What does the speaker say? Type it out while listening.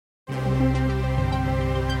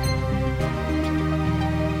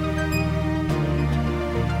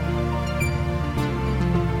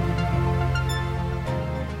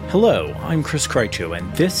Hello, I'm Chris Krycho,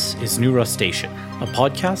 and this is New Rust Station, a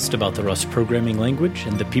podcast about the Rust programming language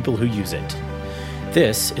and the people who use it.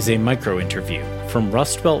 This is a micro-interview from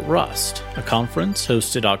Rust Belt Rust, a conference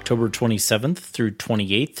hosted October 27th through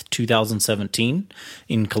 28th, 2017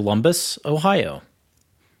 in Columbus, Ohio.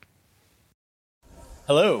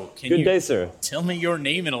 Hello, Good day, sir. Tell me your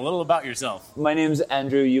name and a little about yourself? My name's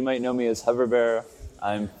Andrew. You might know me as Hoverbear.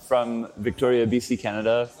 I'm from Victoria, BC,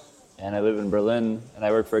 Canada, and I live in Berlin. And I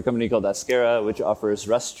work for a company called Ascara, which offers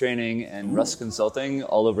Rust training and Rust consulting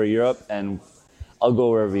all over Europe. And I'll go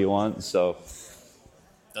wherever you want. So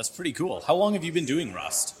That's pretty cool. How long have you been doing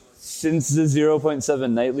Rust? since the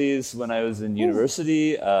 0.7 nightlies when I was in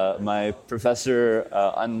university, my professor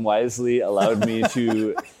unwisely allowed me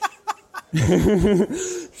to...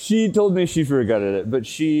 She told me she regretted it, but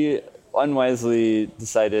she unwisely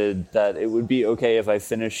decided that it would be okay if I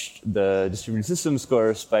finished the distributed systems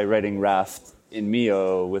course by writing Raft in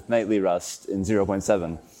Mio with nightly Rust in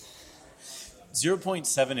 0.7.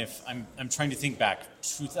 0.7, if I'm trying to think back,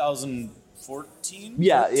 2014?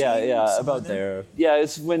 Yeah, about there. Yeah,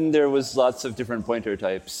 it's when there was lots of different pointer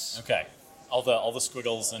types. Okay. All the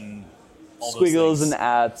squiggles and all Squiggles those and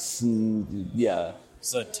ats and yeah.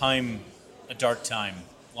 It's a dark time,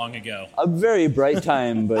 long ago. A very bright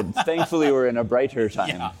time, but thankfully we're in a brighter time.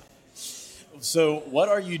 Yeah. So what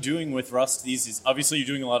are you doing with Rust these days? Obviously you're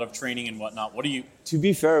doing a lot of training and whatnot. What are you... To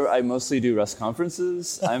be fair, I mostly do Rust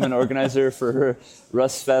conferences. I'm an organizer for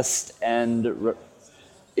Rust Fest and,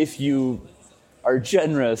 if you are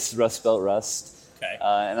generous, Rust Belt Rust. Okay.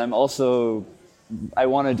 And I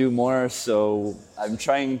want to do more, so I'm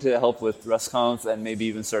trying to help with RustConf and maybe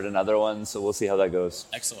even start another one, so we'll see how that goes.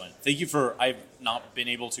 Excellent. Thank you I've not been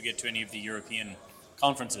able to get to any of the European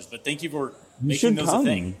conferences, but thank you for making those a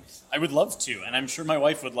thing. I would love to, and I'm sure my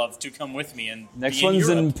wife would love to come with me. And next one's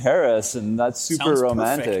in Paris, and that's super Sounds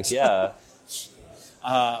romantic. Perfect. Yeah.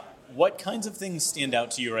 What kinds of things stand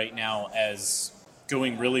out to you right now as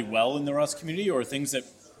going really well in the Rust community, or things that,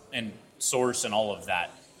 and Source and all of that,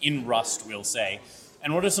 in Rust, we'll say,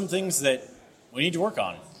 and what are some things that we need to work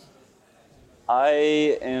on?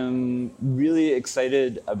 I am really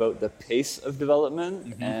excited about the pace of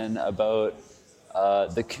development and about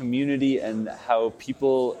the community and how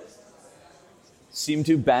people seem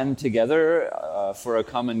to band together for a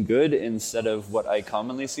common good instead of what I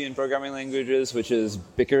commonly see in programming languages, which is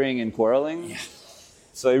bickering and quarreling. Yeah.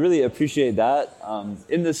 So I really appreciate that.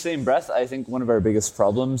 In the same breath, I think one of our biggest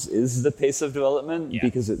problems is the pace of development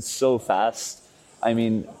because it's so fast. I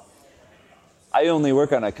mean, I only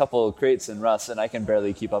work on a couple of crates in Rust, and I can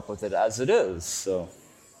barely keep up with it as it is. So,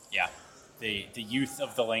 yeah, the youth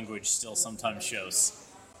of the language still sometimes shows.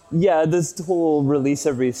 Yeah, this whole release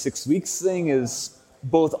every 6 weeks thing is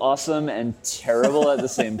both awesome and terrible at the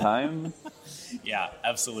same time. Yeah,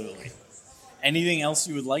 absolutely. Anything else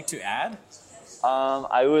you would like to add?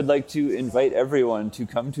 I would like to invite everyone to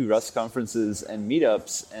come to Rust conferences and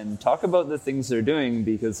meetups and talk about the things they're doing,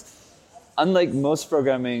 because unlike most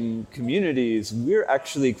programming communities, we're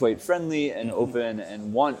actually quite friendly and open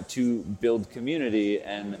and want to build community.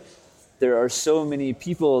 And there are so many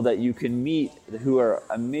people that you can meet who are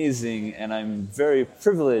amazing, and I'm very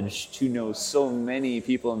privileged to know so many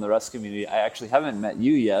people in the Rust community. I actually haven't met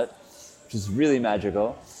you yet, which is really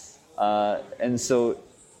magical. And so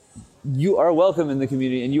you are welcome in the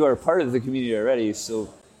community, and you are part of the community already.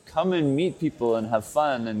 So come and meet people and have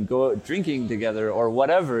fun and go out drinking together or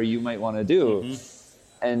whatever you might want to do.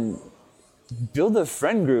 And build a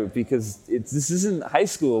friend group, because this isn't high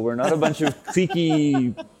school. We're not a bunch of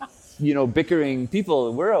cliquey, bickering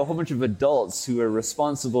people. We're a whole bunch of adults who are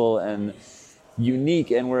responsible and unique,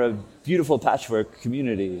 and we're a beautiful patchwork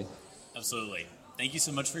community. Absolutely. Thank you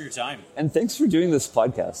so much for your time. And thanks for doing this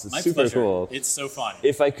podcast. It's super pleasure. Cool. It's so fun.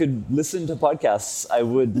 If I could listen to podcasts, I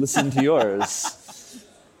would listen to yours.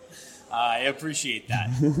 I appreciate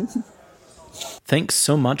that. Thanks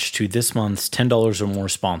so much to this month's $10 or more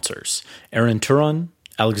sponsors: Aaron Turon,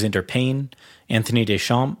 Alexander Payne, Anthony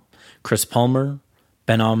Deschamps, Chris Palmer,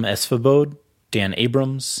 Behnam Esfabod, Dan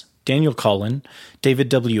Abrams, Daniel Collin, David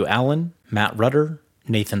W. Allen, Matt Rudder,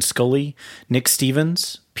 Nathan Scully, Nick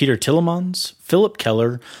Stevens, Peter Tillemans, Philip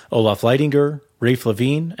Keller, Olaf Leidinger, Rafe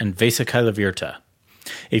Levine, and Vesa Kailavirta.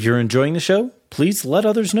 If you're enjoying the show, please let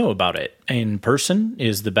others know about it. In person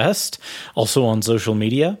is the best. Also on social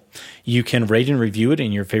media. You can rate and review it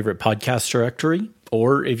in your favorite podcast directory.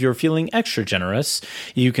 Or if you're feeling extra generous,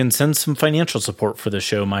 you can send some financial support for the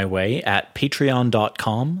show my way at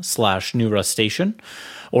patreon.com/newruststation,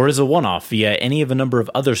 or as a one-off via any of a number of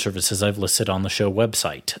other services I've listed on the show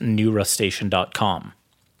website, newruststation.com.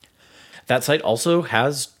 That site also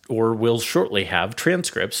has or will shortly have,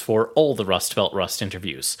 transcripts for all the Rust Belt Rust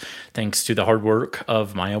interviews, thanks to the hard work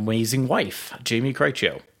of my amazing wife, Jamie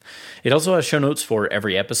Krycho. It also has show notes for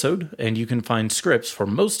every episode, and you can find scripts for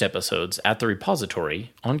most episodes at the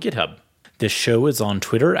repository on GitHub. This show is on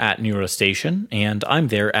Twitter at Neurostation, and I'm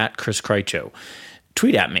there at Chris Krycho.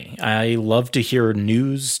 Tweet at me. I love to hear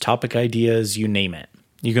news, topic ideas, you name it.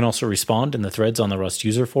 You can also respond in the threads on the Rust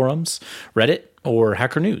user forums, Reddit, or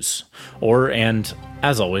Hacker News. Or, and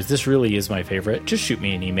as always, this really is my favorite, just shoot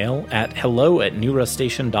me an email at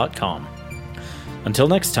hello@newruststation.com. Until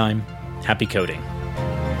next time, happy coding.